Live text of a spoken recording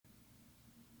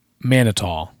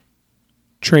Mannitol.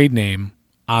 Trade name,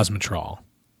 Osmitrol.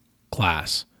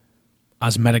 Class,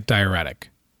 Osmotic Diuretic.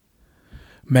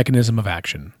 Mechanism of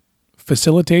action.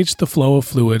 Facilitates the flow of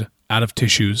fluid out of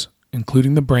tissues,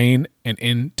 including the brain and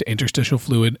into interstitial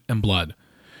fluid and blood.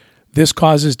 This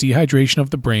causes dehydration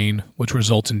of the brain, which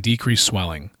results in decreased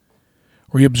swelling.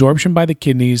 Reabsorption by the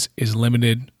kidneys is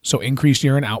limited, so increased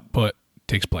urine output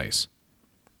takes place.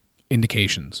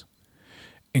 Indications.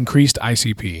 Increased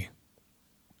ICP.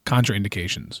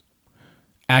 Contraindications.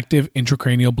 Active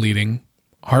intracranial bleeding,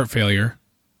 heart failure,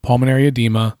 pulmonary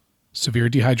edema, severe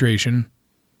dehydration.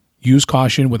 Use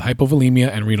caution with hypovolemia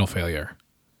and renal failure.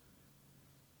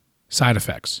 Side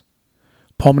effects.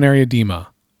 Pulmonary edema,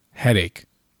 headache,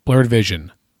 blurred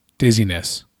vision,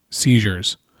 dizziness,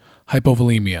 seizures,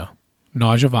 hypovolemia,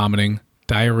 nausea, vomiting,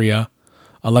 diarrhea,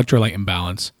 electrolyte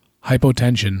imbalance,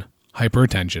 hypotension,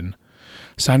 hypertension,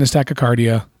 sinus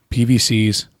tachycardia,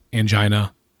 PVCs,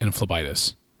 angina, and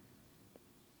phlebitis.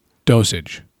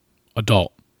 Dosage.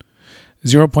 Adult.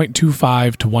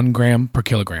 0.25 to 1 gram per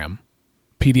kilogram.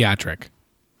 Pediatric.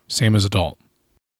 Same as adult.